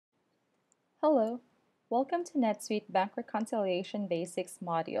Hello, welcome to NetSuite Bank Reconciliation Basics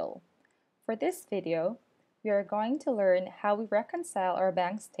module. For this video, we are going to learn how we reconcile our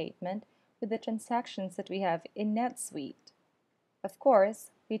bank statement with the transactions that we have in NetSuite. Of course,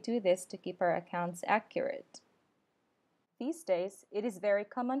 we do this to keep our accounts accurate. These days, it is very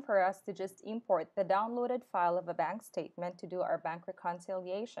common for us to just import the downloaded file of a bank statement to do our bank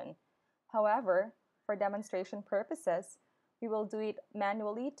reconciliation. However, for demonstration purposes, we will do it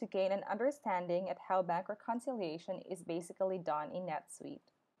manually to gain an understanding at how bank reconciliation is basically done in NetSuite.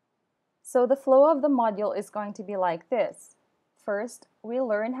 So the flow of the module is going to be like this. First, we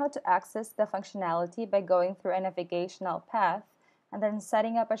learn how to access the functionality by going through a navigational path and then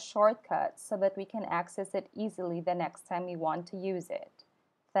setting up a shortcut so that we can access it easily the next time we want to use it.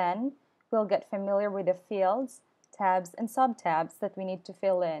 Then, we'll get familiar with the fields, tabs, and subtabs that we need to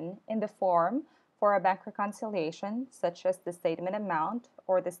fill in the form for a bank reconciliation, such as the statement amount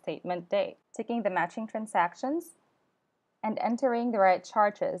or the statement date, ticking the matching transactions, and entering the right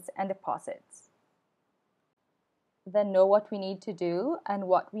charges and deposits. Then know what we need to do and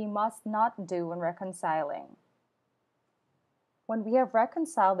what we must not do when reconciling. When we have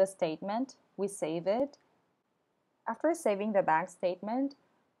reconciled the statement, we save it. After saving the bank statement,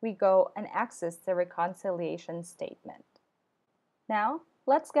 we go and access the reconciliation statement. Now,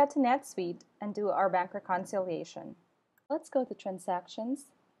 let's get to NetSuite and do our bank reconciliation. Let's go to Transactions,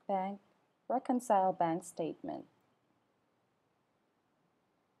 Bank, Reconcile Bank Statement.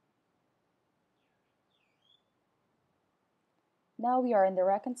 Now we are in the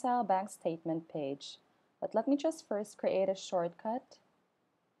Reconcile Bank Statement page, but let me just first create a shortcut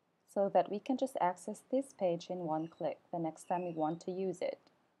so that we can just access this page in one click the next time we want to use it.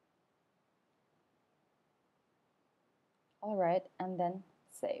 Alright, and then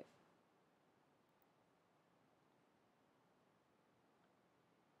save.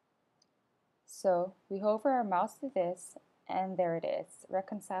 So we hover our mouse to this, and there it is,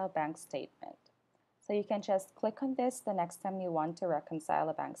 Reconcile Bank Statement. So you can just click on this the next time you want to reconcile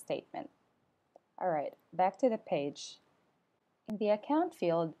a bank statement. Alright, back to the page. In the account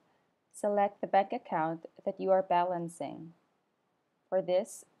field, select the bank account that you are balancing. For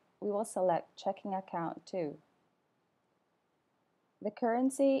this, we will select checking account too. The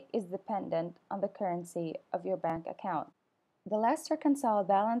currency is dependent on the currency of your bank account. The last reconciled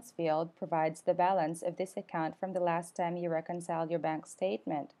balance field provides the balance of this account from the last time you reconciled your bank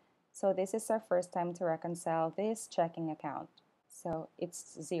statement. So this is our first time to reconcile this checking account. So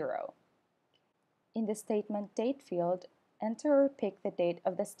it's 0. In the statement date field, enter or pick the date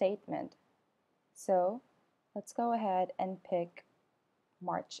of the statement. So let's go ahead and pick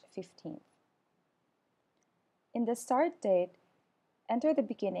March 15th. In the start date, enter the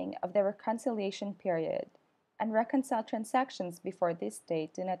beginning of the reconciliation period, and reconcile transactions before this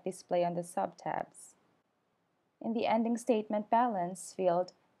date do not display on the subtabs. In the ending statement balance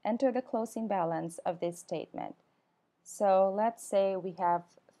field, enter the closing balance of this statement. So let's say we have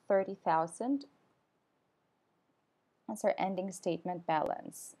 30,000 as our ending statement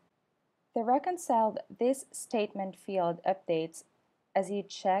balance. The reconciled this statement field updates as you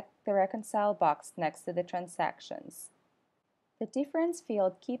check the reconcile box next to the transactions. The difference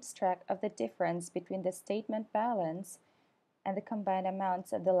field keeps track of the difference between the statement balance and the combined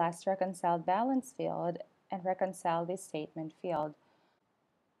amounts of the last reconciled balance field and reconcile this statement field.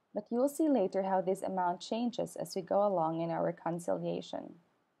 But you will see later how this amount changes as we go along in our reconciliation.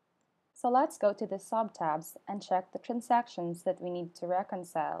 So let's go to the subtabs and check the transactions that we need to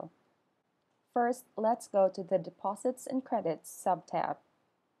reconcile. First, let's go to the Deposits and Credits subtab.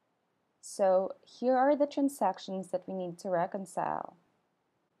 So here are the transactions that we need to reconcile.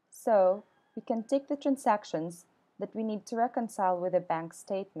 So we can tick the transactions that we need to reconcile with a bank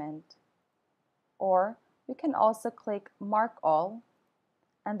statement. Or we can also click Mark All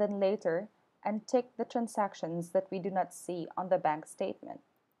and then later and tick the transactions that we do not see on the bank statement.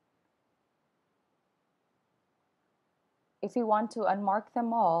 If we want to unmark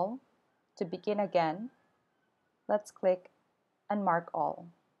them all to begin again, let's click Unmark All.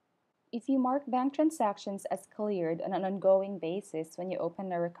 If you mark bank transactions as cleared on an ongoing basis when you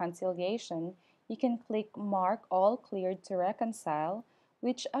open a reconciliation, you can click Mark All Cleared to reconcile,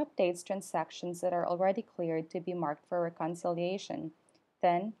 which updates transactions that are already cleared to be marked for reconciliation.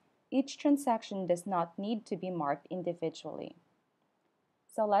 Then, each transaction does not need to be marked individually.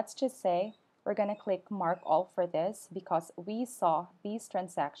 So let's just say we're going to click Mark All for this because we saw these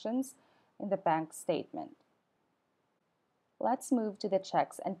transactions in the bank statement. Let's move to the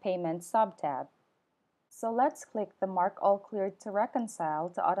Checks and Payments subtab. So let's click the Mark All Cleared to reconcile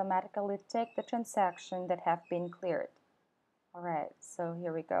to automatically tick the transaction that have been cleared. Alright, so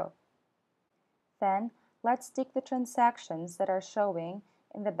here we go. Then, let's tick the transactions that are showing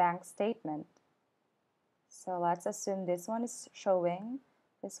in the bank statement. So let's assume this one is showing,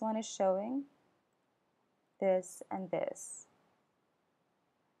 this one is showing, this and this.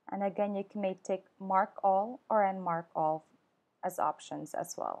 And again, you may tick mark all or unmark all as options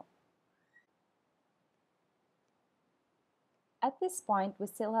as well. At this point, we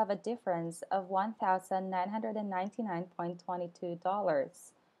still have a difference of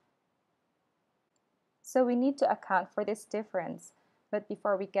 $1,999.22. So we need to account for this difference. But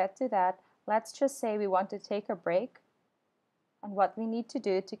before we get to that, let's just say we want to take a break. And what we need to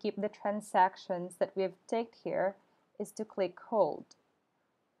do to keep the transactions that we've ticked here is to click hold.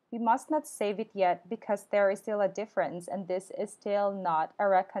 We must not save it yet because there is still a difference and this is still not a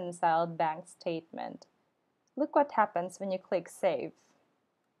reconciled bank statement. Look what happens when you click save.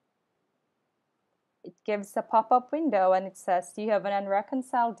 It gives a pop-up window and it says you have an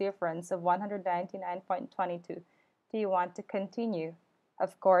unreconciled difference of 199.22. Do you want to continue?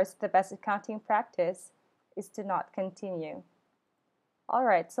 Of course, the best accounting practice is to not continue.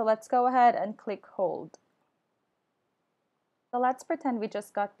 Alright, so let's go ahead and click hold. So let's pretend we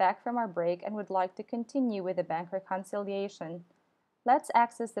just got back from our break and would like to continue with the bank reconciliation. Let's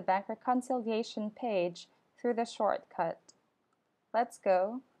access the bank reconciliation page through the shortcut. Let's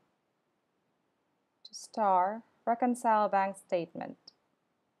go to Star, Reconcile Bank Statement.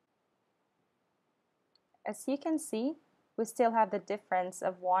 As you can see, we still have the difference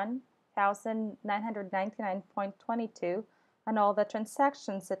of 1,999.22 and all the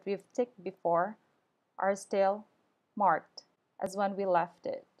transactions that we've ticked before are still marked as when we left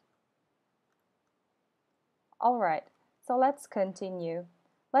it. Alright, so let's continue.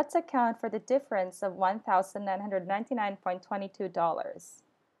 Let's account for the difference of $1,999.22.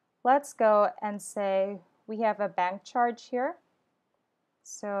 Let's go and say we have a bank charge here.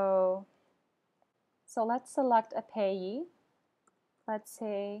 So let's select a payee. Let's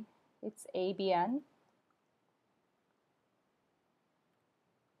say it's ABN.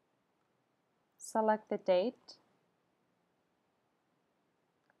 Select the date.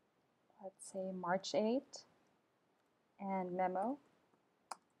 Let's say March 8 and memo.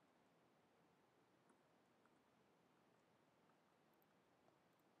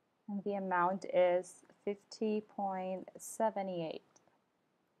 And the amount is 50.78.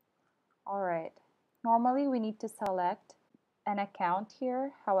 All right. Normally we need to select an account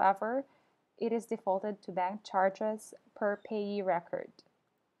here. However, it is defaulted to bank charges per payee record.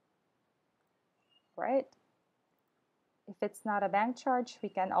 Right? If it's not a bank charge, we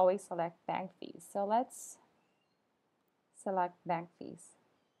can always select bank fees. So let's select bank fees.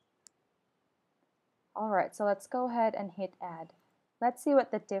 All right, so let's go ahead and hit add. Let's see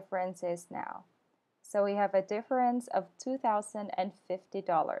what the difference is now. So we have a difference of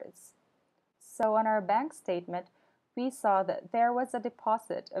 $2,050. So on our bank statement, we saw that there was a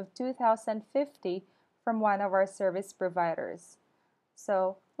deposit of $2,050 from one of our service providers.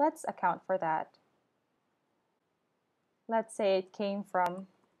 So let's account for that. Let's say it came from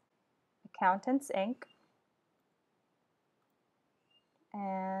Accountants Inc.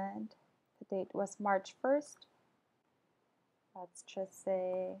 and the date was March 1st. Let's just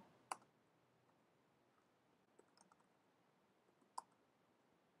say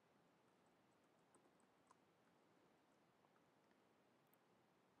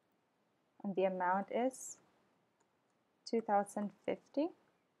and the amount is $2,050.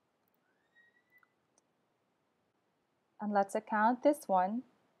 And let's account this one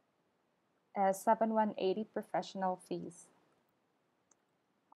as 7180 professional fees.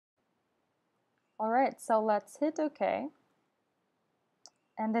 Alright, so let's hit OK.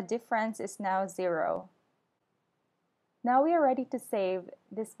 And the difference is now 0. Now we are ready to save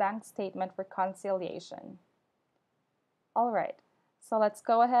this bank statement reconciliation. Alright, so let's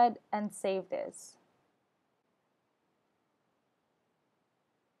go ahead and save this.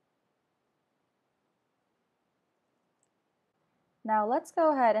 Now let's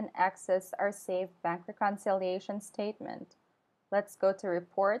go ahead and access our saved bank reconciliation statement. Let's go to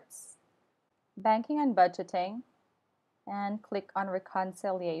Reports, Banking and Budgeting, and click on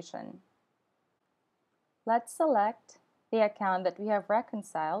Reconciliation. Let's select the account that we have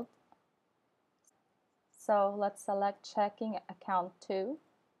reconciled. So let's select Checking Account 2.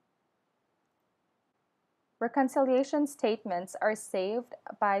 Reconciliation statements are saved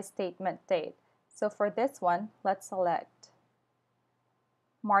by statement date. So for this one, let's select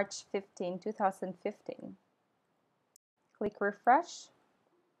March 15, 2015. Click Refresh.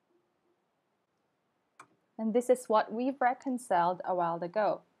 And this is what we've reconciled a while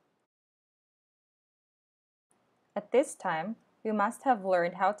ago. At this time, we must have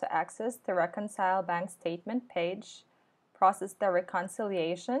learned how to access the Reconcile Bank Statement page, process the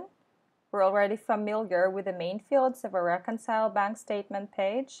reconciliation. We're already familiar with the main fields of a Reconcile Bank Statement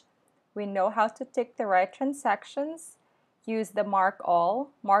page. We know how to tick the right transactions, use the mark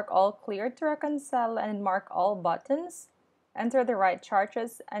all cleared to reconcile, and mark all buttons, enter the right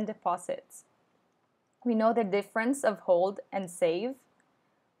charges and deposits. We know the difference of hold and save.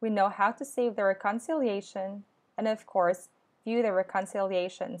 We know how to save the reconciliation, and of course, view the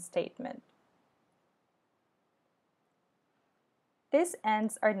reconciliation statement. This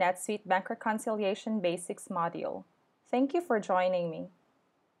ends our NetSuite Bank Reconciliation Basics module. Thank you for joining me.